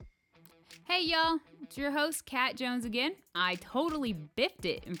Hey y'all, it's your host Kat Jones again. I totally biffed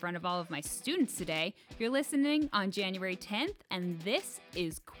it in front of all of my students today. You're listening on January 10th, and this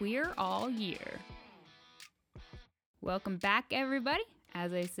is Queer All Year. Welcome back, everybody.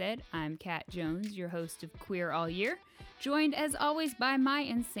 As I said, I'm Kat Jones, your host of Queer All Year, joined as always by my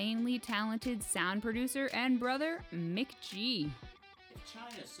insanely talented sound producer and brother, Mick G. If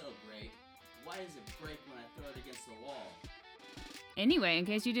China's so great, why does it break when I throw it against the wall? Anyway, in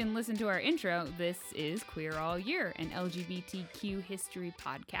case you didn't listen to our intro, this is Queer All Year, an LGBTQ history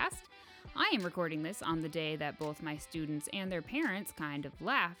podcast. I am recording this on the day that both my students and their parents kind of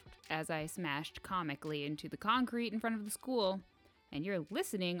laughed as I smashed comically into the concrete in front of the school, and you're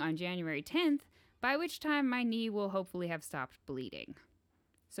listening on January 10th, by which time my knee will hopefully have stopped bleeding.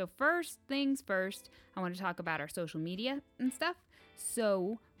 So first things first, I want to talk about our social media and stuff.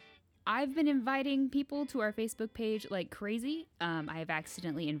 So I've been inviting people to our Facebook page like crazy. I have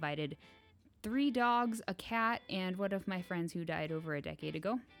accidentally invited 3 dogs, a cat, and one of my friends who died over a decade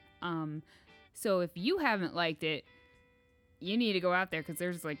ago. So if you haven't liked it, you need to go out there because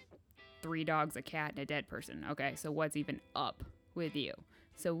there's like 3 dogs, a cat, and a dead person. Okay, so what's even up with you?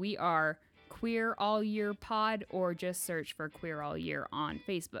 So we are Queer All Year Pod, or just search for Queer All Year on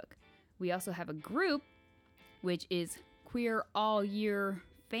Facebook. We also have a group, which is Queer All Year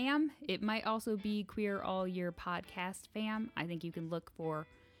Fam. It might also be Queer All Year Podcast Fam. I think you can look for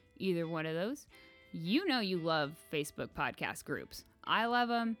either one of those. You know you love Facebook podcast groups. I love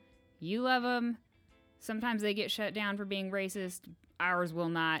them. You love them. Sometimes they get shut down for being racist. Ours will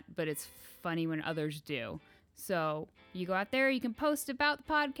not, but it's funny when others do. So you go out there, you can post about the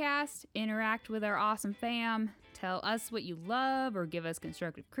podcast, interact with our awesome fam, tell us what you love or give us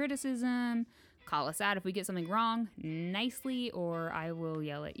constructive criticism. Call us out if we get something wrong nicely, or I will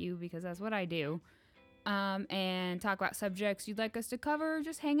yell at you because that's what I do. And talk about subjects you'd like us to cover.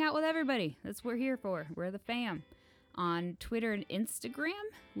 Just hang out with everybody. That's what we're here for. We're the fam. On Twitter and Instagram,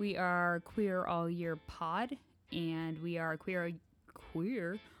 we are Queer All Year Pod, and we are Queer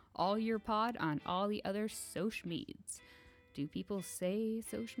All Year Pod on all the other social medias. Do people say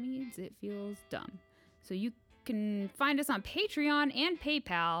social medias? It feels dumb. So you can find us on Patreon and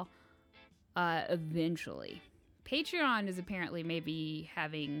PayPal. Eventually. Patreon is apparently maybe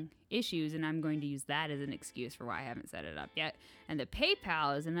having issues, and I'm going to use that as an excuse for why I haven't set it up yet. And the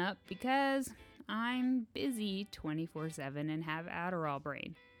PayPal isn't up because I'm busy 24/7 and have Adderall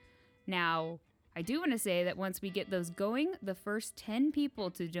brain. Now, I do want to say that once we get those going, the first 10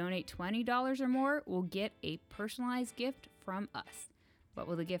 people to donate $20 or more will get a personalized gift from us. What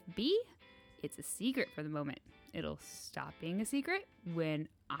will the gift be? It's a secret for the moment. It'll stop being a secret when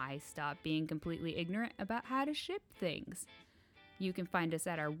I stop being completely ignorant about how to ship things. You can find us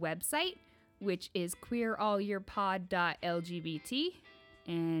at our website, which is queerallyearpod.lgbt,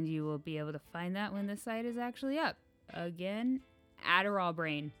 and you will be able to find that when the site is actually up. Again, Adderall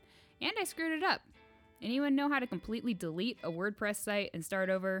brain. And I screwed it up. Anyone know how to completely delete a WordPress site and start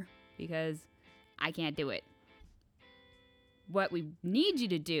over? Because I can't do it. What we need you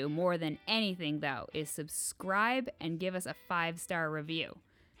to do more than anything, though, is subscribe and give us a 5-star review.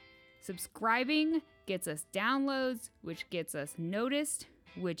 Subscribing gets us downloads, which gets us noticed,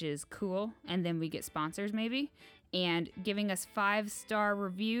 which is cool, and then we get sponsors maybe. And giving us 5-star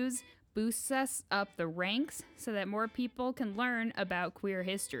reviews boosts us up the ranks so that more people can learn about queer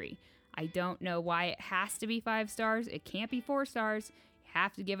history. I don't know why it has to be 5 stars. It can't be 4 stars. You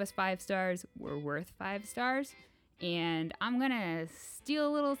have to give us 5 stars. We're worth 5 stars. And I'm going to steal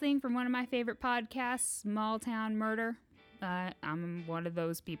a little thing from one of my favorite podcasts, Small Town Murder. I'm one of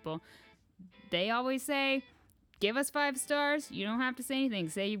those people. They always say, give us 5 stars. You don't have to say anything.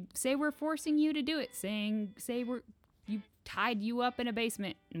 Say we're forcing you to do it. Say you tied you up in a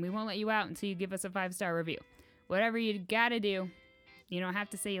basement and we won't let you out until you give us a 5-star review. Whatever you gotta do. You don't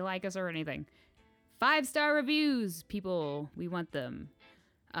have to say you like us or anything. 5-star reviews, people. We want them.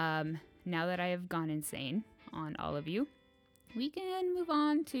 Now that I have gone insane on all of you, we can move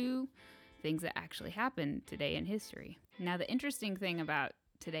on to things that actually happened today in history. Now, the interesting thing about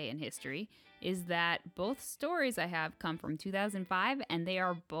today in history is that both stories I have come from 2005, and they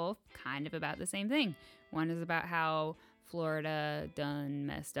are both kind of about the same thing. One is about how Florida done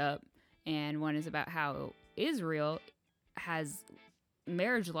messed up, and one is about how Israel has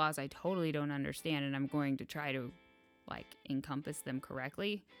marriage laws I totally don't understand, and I'm going to try to encompass them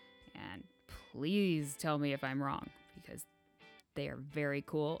correctly. And please tell me if I'm wrong, because they are very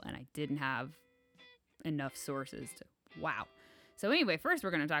cool and I didn't have enough sources to wow. So anyway, first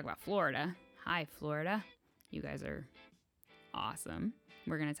we're going to talk about Florida. Hi, Florida. You guys are awesome.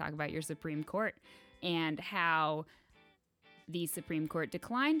 We're going to talk about your Supreme Court and how The Supreme Court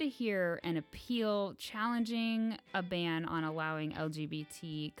declined to hear an appeal challenging a ban on allowing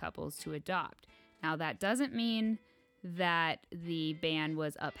LGBT couples to adopt. Now, that doesn't mean that the ban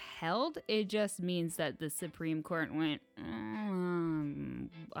was upheld. It just means that the Supreme Court went,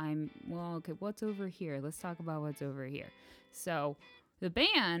 okay, what's over here? Let's talk about what's over here. So the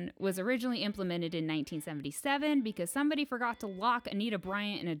ban was originally implemented in 1977 because somebody forgot to lock Anita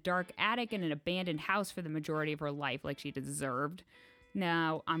Bryant in a dark attic in an abandoned house for the majority of her life, like she deserved.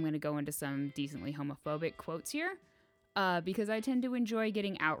 Now, I'm going to go into some decently homophobic quotes here because I tend to enjoy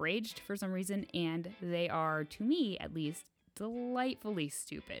getting outraged for some reason, and they are, to me at least, delightfully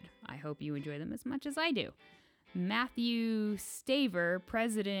stupid. I hope you enjoy them as much as I do. Matthew Staver,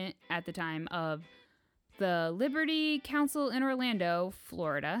 president at the time of the Liberty Council in Orlando,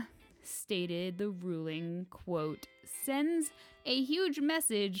 Florida, stated the ruling, quote, sends a huge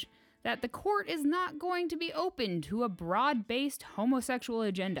message that the court is not going to be open to a broad-based homosexual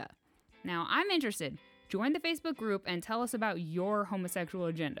agenda. Now, I'm interested. Join the Facebook group and tell us about your homosexual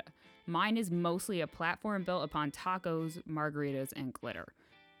agenda. Mine is mostly a platform built upon tacos, margaritas, and glitter.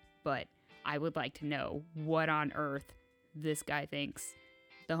 But I would like to know what on earth this guy thinks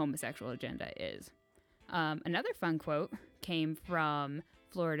the homosexual agenda is. Another fun quote came from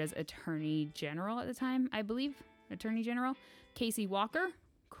Florida's Attorney General at the time, I believe, Attorney General Casey Walker,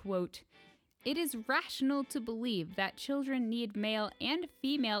 quote, "It is rational to believe that children need male and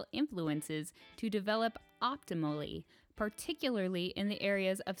female influences to develop optimally, particularly in the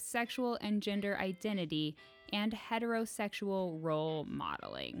areas of sexual and gender identity and heterosexual role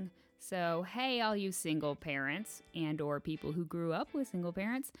modeling." So, hey, all you single parents and or people who grew up with single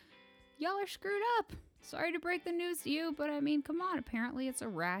parents, y'all are screwed up. Sorry to break the news to you, but I mean, come on. Apparently it's a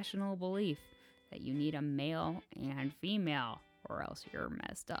rational belief that you need a male and female, or else you're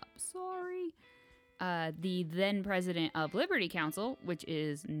messed up. Sorry. The then president of Liberty Council, which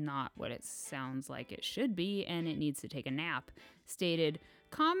is not what it sounds like it should be, and it needs to take a nap, stated,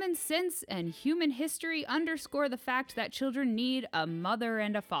 "Common sense and human history underscore the fact that children need a mother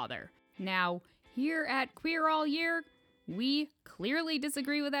and a father." Now, here at Queer All Year, we clearly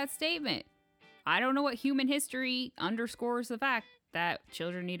disagree with that statement. I don't know what human history underscores the fact that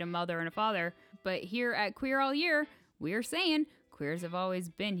children need a mother and a father, but here at Queer All Year, we're saying queers have always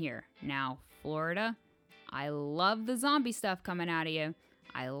been here. Now, Florida, I love the zombie stuff coming out of you.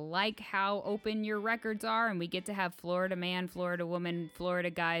 I like how open your records are, and we get to have Florida man, Florida woman, Florida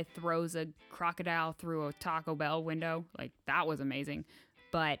guy throws a crocodile through a Taco Bell window. Like, that was amazing.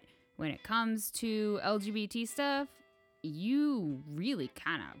 But when it comes to LGBT stuff, you really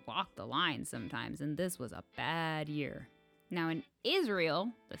kind of walk the line sometimes, and this was a bad year. Now, in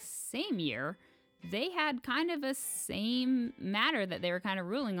Israel, the same year, they had kind of a same matter that they were kind of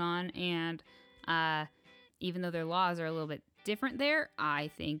ruling on, and even though their laws are a little bit different there, I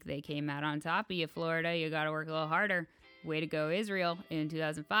think they came out on top of you, Florida. You got to work a little harder. Way to go, Israel. In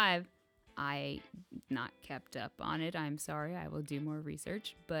 2005, I not kept up on it. I'm sorry. I will do more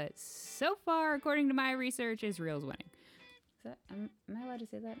research. But so far, according to my research, Israel's winning. Is that, am I allowed to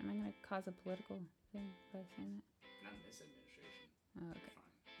say that? Am I going to cause a political thing by saying that? Not in this administration. Oh, okay.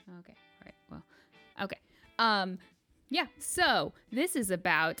 Okay. All right. Well, okay. Yeah. So this is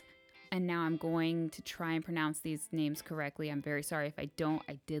about, and now I'm going to try and pronounce these names correctly. I'm very sorry if I don't.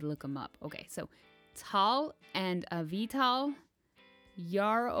 I did look them up. Okay. So Tal and Avital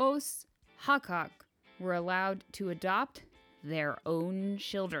Yaros Hakak were allowed to adopt their own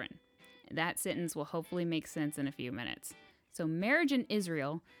children. That sentence will hopefully make sense in a few minutes. So marriage in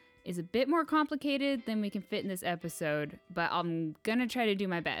Israel is a bit more complicated than we can fit in this episode, but I'm gonna try to do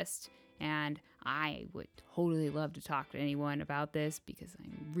my best. And I would totally love to talk to anyone about this because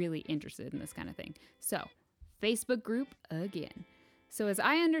I'm really interested in this kind of thing. So, Facebook group again. So as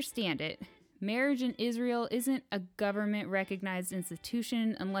I understand it, marriage in Israel isn't a government-recognized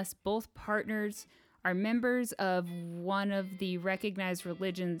institution unless both partners are members of one of the recognized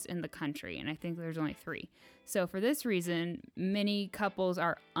religions in the country, and I think there's only 3. So for this reason, many couples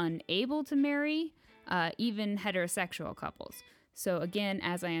are unable to marry, even heterosexual couples. So again,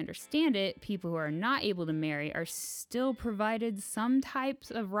 as I understand it, people who are not able to marry are still provided some types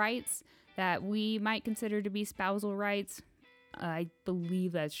of rights that we might consider to be spousal rights. I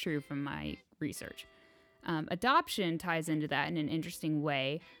believe that's true from my research. Adoption ties into that in an interesting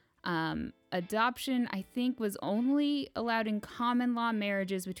way. Adoption, I think, was only allowed in common law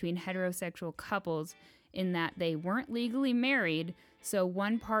marriages between heterosexual couples in that they weren't legally married, so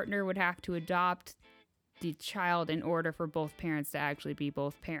one partner would have to adopt the child in order for both parents to actually be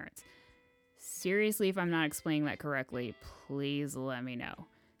both parents. Seriously, if I'm not explaining that correctly, please let me know.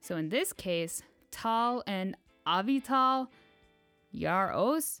 So in this case, Tal and Avital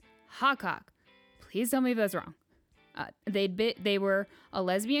Yaros Hakak. Please tell me if that's wrong. They were a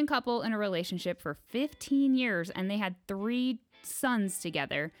lesbian couple in a relationship for 15 years, and they had 3 sons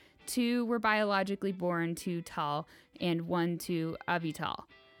together. 2 were biologically born to Tal, and 1 to Avital.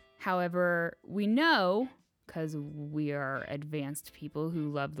 However, we know, because we are advanced people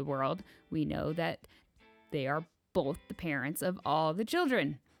who love the world, we know that they are both the parents of all the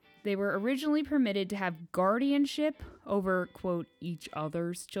children. They were originally permitted to have guardianship over, quote, each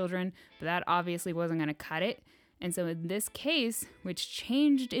other's children, but that obviously wasn't going to cut it. And so in this case, which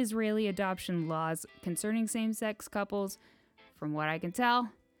changed Israeli adoption laws concerning same-sex couples, from what I can tell,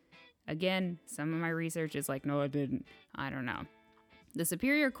 again, some of my research is like, no, it didn't. I don't know. The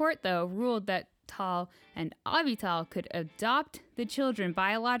Superior Court, though, ruled that Tal and Avital could adopt the children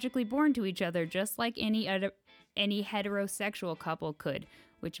biologically born to each other just like any heterosexual couple could,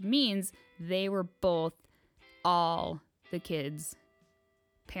 which means they were both all the kids'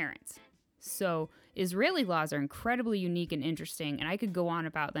 parents. So Israeli laws are incredibly unique and interesting, and I could go on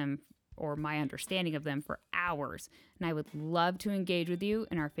about them or my understanding of them for hours. And I would love to engage with you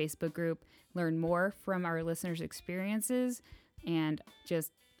in our Facebook group, learn more from our listeners' experiences, and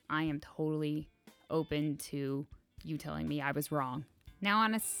just, I am totally open to you telling me I was wrong. Now,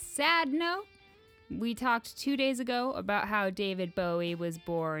 on a sad note, we talked 2 days ago about how David Bowie was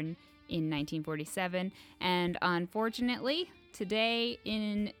born in 1947, and unfortunately, today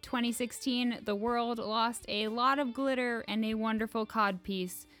in 2016, the world lost a lot of glitter and a wonderful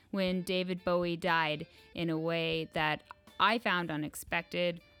codpiece when David Bowie died in a way that I found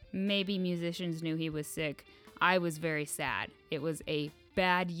unexpected. Maybe musicians knew he was sick. I was very sad. It was a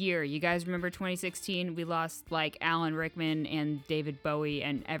bad year. You guys remember 2016? We lost like Alan Rickman and David Bowie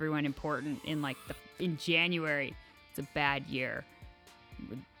and everyone important in January. It's a bad year.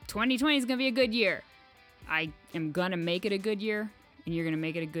 2020 is going to be a good year. I am going to make it a good year, and you're going to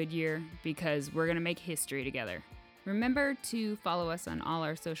make it a good year because we're going to make history together. Remember to follow us on all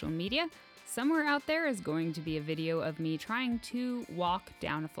our social media. Somewhere out there is going to be a video of me trying to walk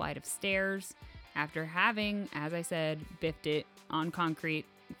down a flight of stairs after having, as I said, biffed it on concrete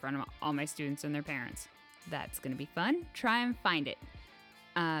in front of all my students and their parents. That's going to be fun. Try and find it.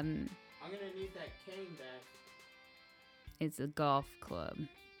 I'm going to need that cane back. It's a golf club.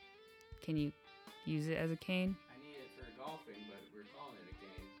 Can you use it as a cane? I need it for golfing, but we're calling it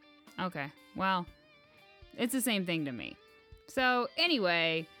a cane. Okay, well, it's the same thing to me. So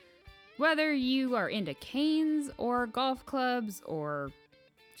anyway, whether you are into canes or golf clubs or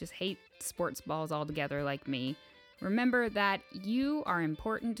just hate sports balls altogether like me, remember that you are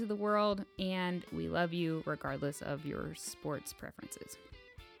important to the world and we love you regardless of your sports preferences.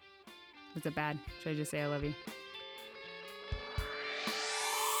 Is it bad? Should I just say I love you?